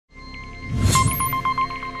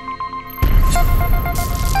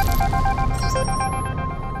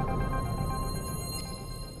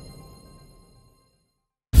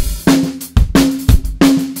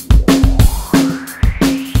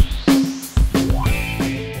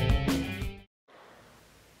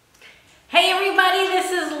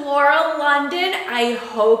I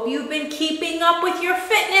hope you've been keeping up with your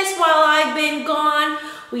fitness while I've been gone.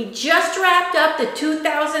 We just wrapped up the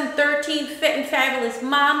 2013 Fit and Fabulous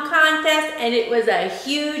Mom Contest, and it was a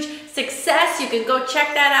huge success. You can go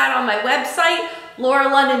check that out on my website,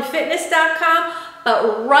 lauralondonfitness.com.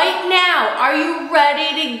 But right now, are you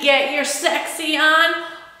ready to get your sexy on?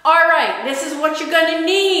 All right, this is what you're gonna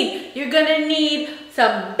need. You're gonna need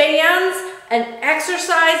some bands, an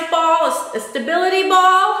exercise ball, a stability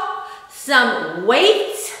ball, some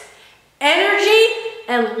weights, energy,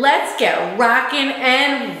 and let's get rocking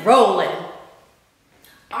and rolling.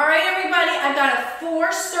 All right, everybody, I've got a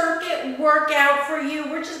 4-circuit workout for you.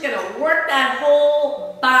 We're just gonna work that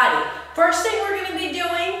whole body. First thing we're gonna be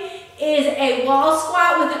doing is a wall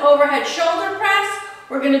squat with an overhead shoulder press.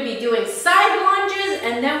 We're gonna be doing side lunges,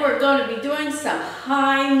 and then we're gonna be doing some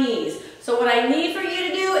high knees. So what I need for you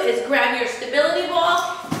to do is grab your stability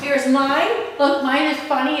ball. Here's mine. Look, mine is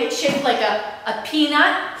funny. It's shaped like a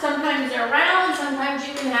peanut. Sometimes they're round, sometimes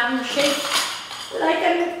you can have them shaped like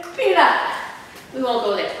a peanut. We won't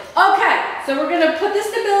go there. Okay, so we're gonna put the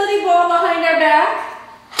stability ball behind our back.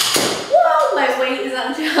 Whoa, my weight is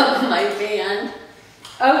on top of my band.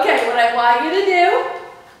 Okay, what I want you to do,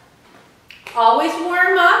 always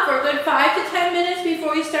warm up for a good 5 to 10 minutes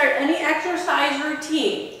before you start any exercise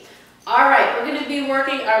routine. All right, we're gonna be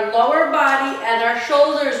working our lower body and our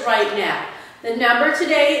shoulders right now. The number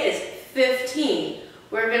today is 15.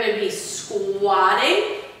 We're gonna be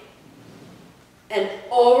squatting and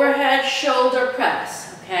overhead shoulder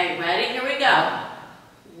press. Okay, ready? Here we go.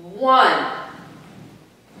 1,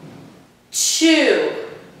 2,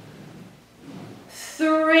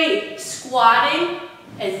 3. Squatting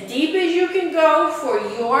as deep as you can go for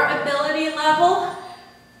your ability level.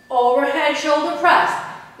 Overhead shoulder press.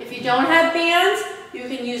 If you don't have bands, you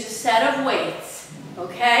can use a set of weights,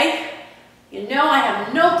 okay? You know I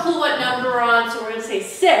have no clue what number we're on, so we're gonna say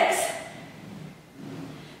 6,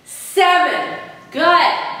 7,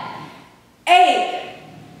 good, 8,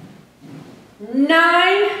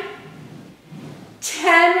 9,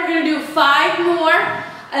 10, we're gonna do 5 more.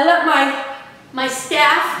 I let my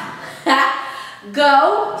staff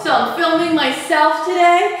go, so I'm filming myself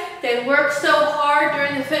today. They worked so hard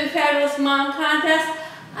during the Fit and Fabulous Mom Contest.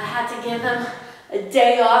 I had to give them a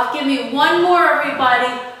day off. Give me one more, everybody.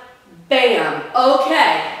 Bam.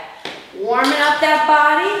 Okay. Warming up that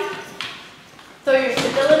body. Throw your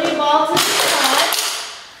stability ball to the side.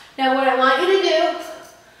 Now what I want you to do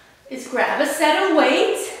is grab a set of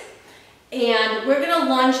weights and we're going to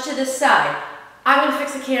lunge to the side. I'm going to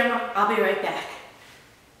fix the camera. I'll be right back.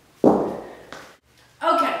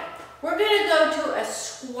 Okay. We're going to go to a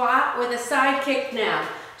squat with a side kick now.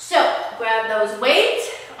 So grab those weights.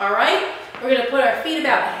 All right, we're gonna put our feet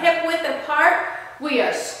about hip width apart. We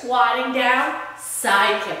are squatting down,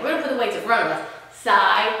 side kick. We're gonna put the weights in front of us.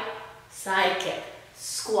 Side, side kick,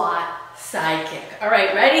 squat, side kick. All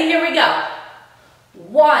right, ready? Here we go.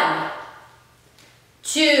 1,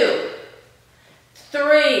 2,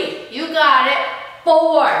 3, you got it.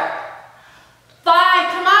 4, 5,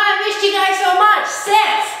 come on, I missed you guys so much. 6,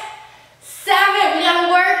 7, we gotta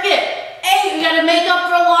work it. 8, we gotta make up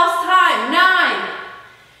for lost time. 9,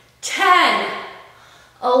 10,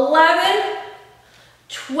 11,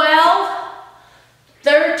 12,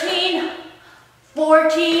 13,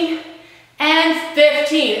 14, and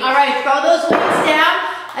 15. All right, throw those weights down.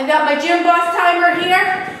 I've got my gym boss timer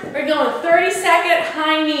here. We're going 30-second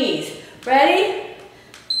high knees. Ready?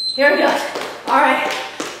 Here we go. All right,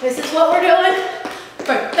 this is what we're doing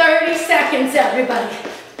for 30 seconds, everybody.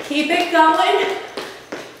 Keep it going.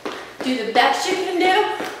 Do the best you can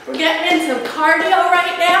do. We're getting in some cardio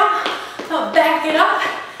right now. I'll back it up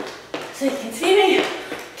so you can see me.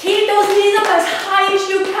 Keep those knees up as high as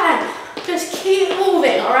you can. Just keep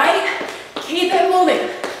moving, all right? Keep it moving.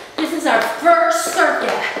 This is our first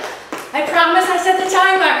circuit. I promise I set the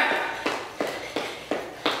timer.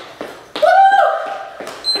 Woo!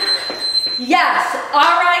 Yes,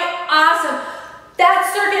 all right, awesome.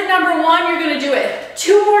 That's circuit number 1. You're gonna do it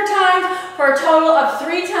 2 more times for a total of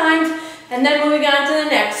 3 times. And then moving on to the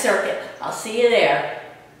next circuit. I'll see you there.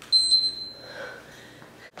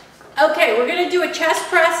 Okay, we're gonna do a chest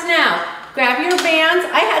press now. Grab your bands.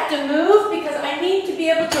 I had to move because I need to be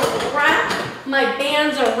able to wrap my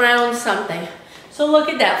bands around something. So look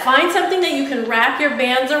at that. Find something that you can wrap your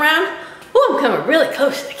bands around. Ooh, I'm coming really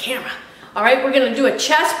close to the camera. All right, we're gonna do a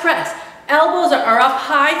chest press. Elbows are up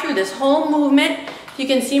high through this whole movement. You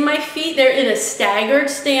can see my feet, they're in a staggered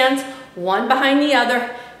stance, one behind the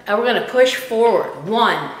other. And we're gonna push forward.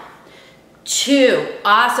 1, 2,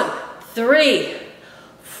 awesome. 3,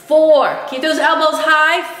 4, keep those elbows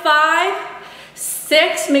high. 5,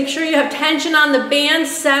 6, make sure you have tension on the band,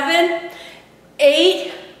 7,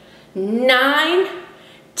 8, 9,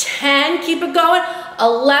 10, keep it going,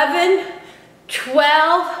 11,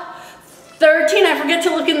 12, 13, I forget to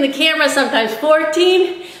look in the camera sometimes,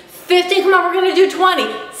 14, 15, come on, we're gonna do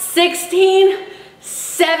 20, 16,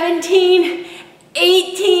 17,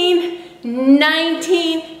 18,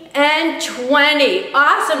 19, and 20.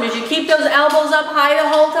 Awesome, did you keep those elbows up high the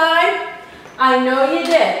whole time? I know you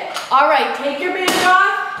did. All right, take your band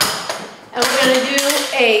off, and we're gonna do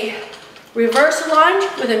a reverse lunge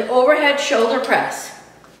with an overhead shoulder press.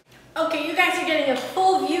 Okay, you guys are getting a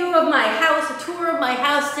full view of my house, a tour of my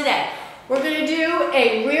house today. We're gonna do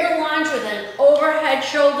a rear lunge with an overhead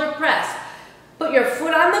shoulder press. Put your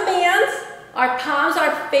foot on the bands, our palms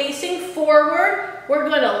are facing forward. We're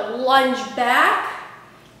gonna lunge back,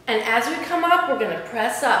 and as we come up, we're gonna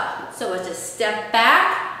press up. So it's a step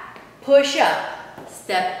back, push up,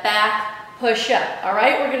 step back, push up. All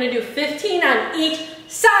right, we're gonna do 15 on each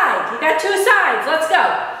side. You got 2 sides, let's go.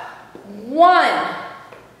 1,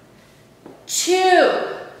 2,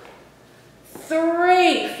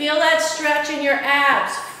 3, feel that stretch in your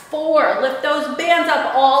abs. 4, lift those bands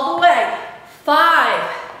up all the way. 5,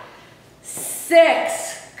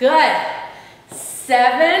 6, good.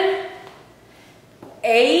 7,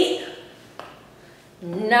 8,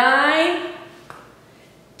 9,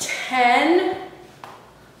 10,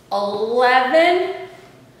 11,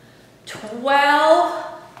 12,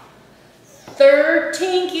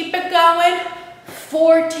 13, keep it going,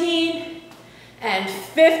 14, and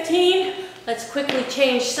 15. Let's quickly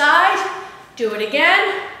change sides. Do it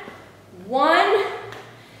again. 1,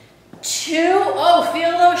 2, oh,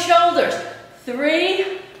 feel those shoulders.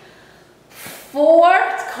 3, 4,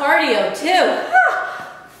 it's cardio too.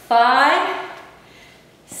 5,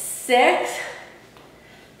 6,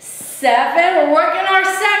 7, we're working our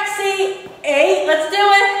sexy. 8, let's do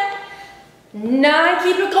it. 9,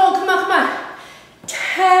 keep it going, come on, come on.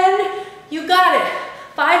 10, you got it.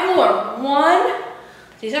 5 more. 1,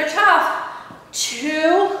 these are tough.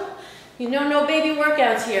 2, you know, no baby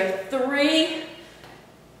workouts here. 3,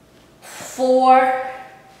 4,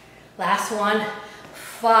 last one,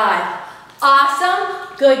 5.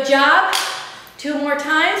 Awesome, good job. 2 more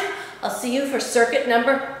times. I'll see you for circuit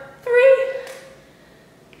number 3.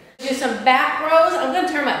 Do some back rows. I'm gonna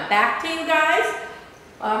turn my back to you guys.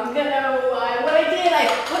 What I did, I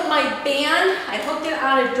put my band, I hooked it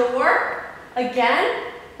on a door. Again,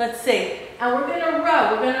 let's see. And we're gonna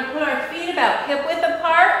row. We're gonna put our feet about hip width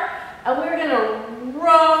apart, and we're gonna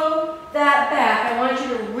row that back. I want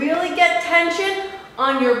you to really get tension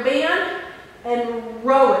on your band and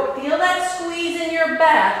row it. Feel that squeeze in your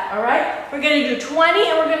back, all right? We're gonna do 20,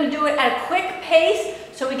 and we're gonna do it at a quick pace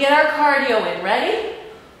so we get our cardio in. Ready?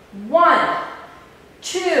 1,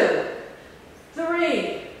 2,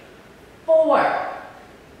 3, 4,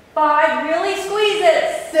 5, really squeeze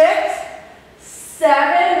it. 6, 7,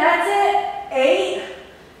 that's it. 8,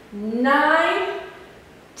 9,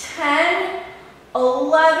 10,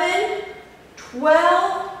 11,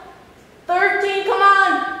 12, 13, come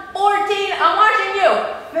on. 14, I'm watching you.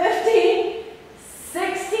 15,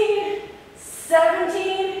 16,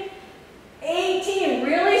 17, 18,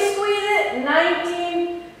 really squeeze it.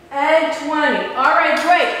 19, and 20. All right,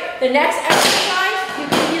 great. The next exercise you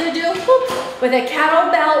can either do with a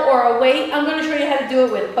kettlebell or a weight. I'm gonna show you how to do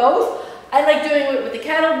it with both. I like doing it with the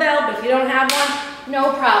kettlebell, but if you don't have one,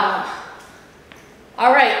 no problem.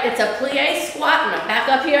 All right, it's a plie squat, and I'm back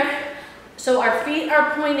up here. So our feet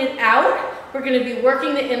are pointed out. We're gonna be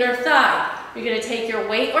working the inner thigh. You're gonna take your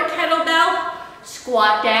weight or kettlebell,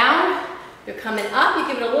 squat down. You're coming up, you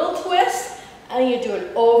give it a little twist, and you do an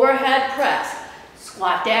overhead press.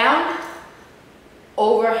 Squat down,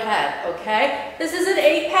 overhead, okay? This is an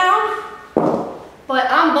 8-pound, but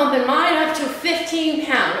I'm bumping mine up to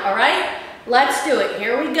 15-pound, all right? Let's do it,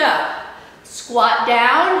 here we go. Squat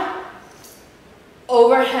down,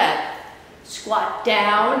 overhead. Squat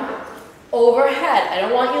down, overhead. I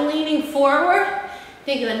don't want you leaning forward.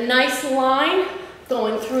 Think of a nice line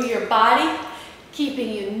going through your body, keeping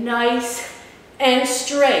you nice and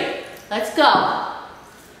straight. Let's go.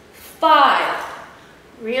 5.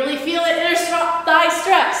 Really feel it inner thigh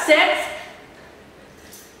stretch. 6,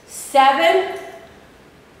 7,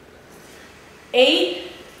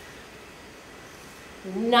 8,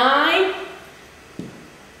 9,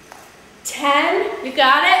 10. You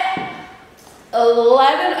got it.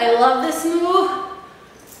 11. I love this move.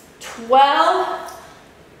 12,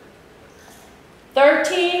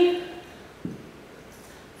 13,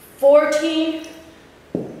 14,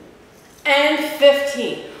 and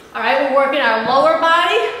 15. All right, we're working our lower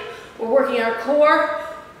body, we're working our core,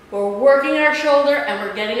 we're working our shoulder, and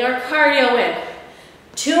we're getting our cardio in.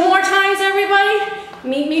 2 more times, everybody.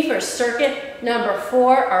 Meet me for circuit number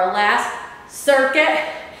 4, our last circuit,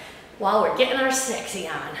 while we're getting our sexy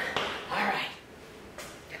on. All right.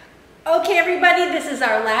 Okay, everybody, this is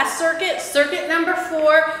our last circuit, circuit number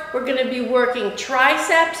 4. We're gonna be working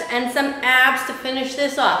triceps and some abs to finish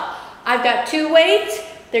this off. I've got 2 weights.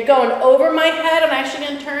 They're going over my head. I'm actually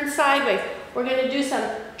gonna turn sideways. We're gonna do some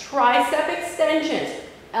tricep extensions.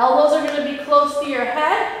 Elbows are gonna be close to your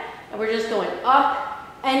head, and we're just going up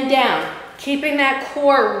and down, keeping that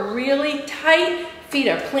core really tight. Feet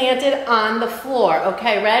are planted on the floor.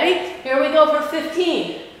 Okay, ready? Here we go for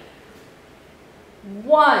 15.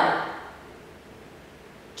 1,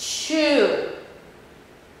 2,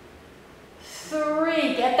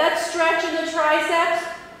 3. Get that stretch in the triceps.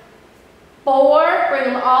 4, bring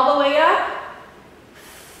them all the way up.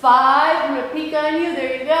 5, I'm gonna peek on you,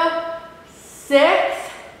 there you go. 6,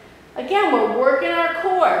 again, we're working our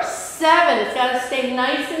core. 7, it's gotta stay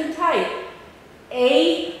nice and tight.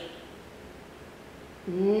 8,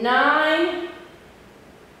 9,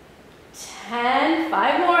 10,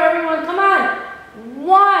 5 more, everyone, come on.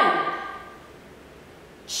 1,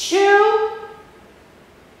 2,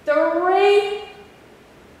 3,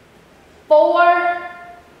 4,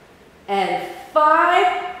 and 5.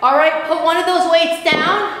 All right, put one of those weights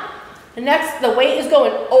down. The weight is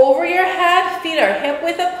going over your head, feet are hip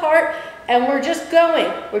width apart, and we're just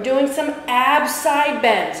going. We're doing some ab side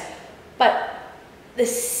bends. But the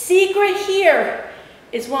secret here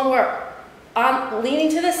is when we're leaning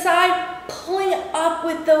to the side, pulling up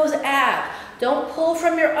with those abs. Don't pull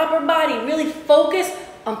from your upper body. Really focus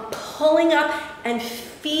on pulling up and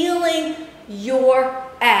feeling your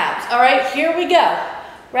abs. All right, here we go.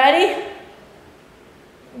 Ready?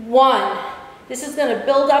 1. This is going to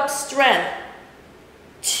build up strength.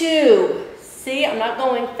 2. See, I'm not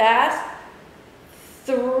going fast.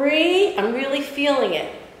 3. I'm really feeling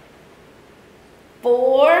it.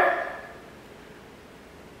 4.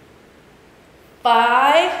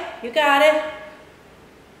 5. You got it.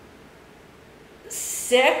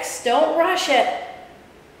 6. Don't rush it.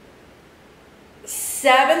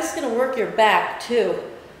 7 is going to work your back too.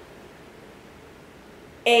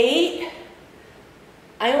 8.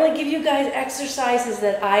 I only give you guys exercises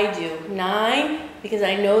that I do. 9, because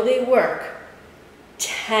I know they work.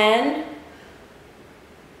 10,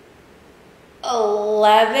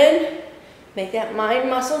 11, make that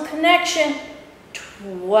mind-muscle connection.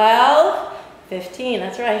 12, 15,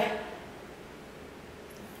 that's right.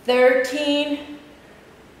 13,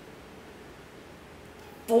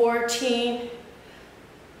 14,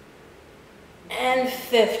 and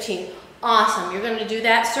 15. Awesome, you're gonna do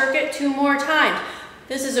that circuit 2 more times.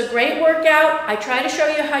 This is a great workout. I try to show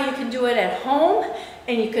you how you can do it at home,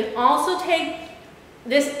 and you can also take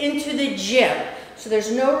this into the gym. So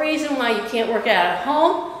there's no reason why you can't work out at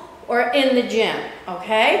home or in the gym,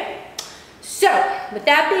 okay? So, with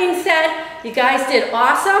that being said, you guys did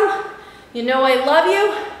awesome. You know I love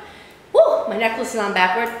you. Woo, my necklace is on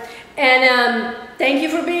backward. And thank you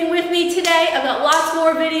for being with me today. I've got lots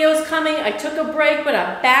more videos coming. I took a break, but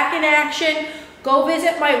I'm back in action. Go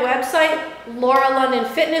visit my website,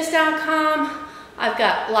 lauralondonfitness.com. I've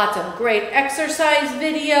got lots of great exercise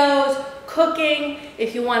videos, cooking.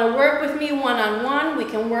 If you want to work with me one-on-one, we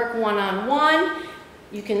can work one-on-one.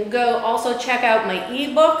 You can go also check out my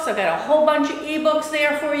ebooks. I've got a whole bunch of ebooks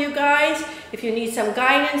there for you guys. If you need some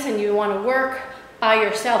guidance and you want to work by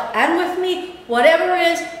yourself and with me, whatever it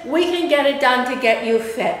is, we can get it done to get you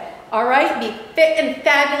fit. All right, be fit and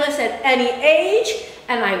fabulous at any age,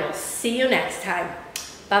 and I will see you next time.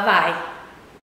 Bye-bye.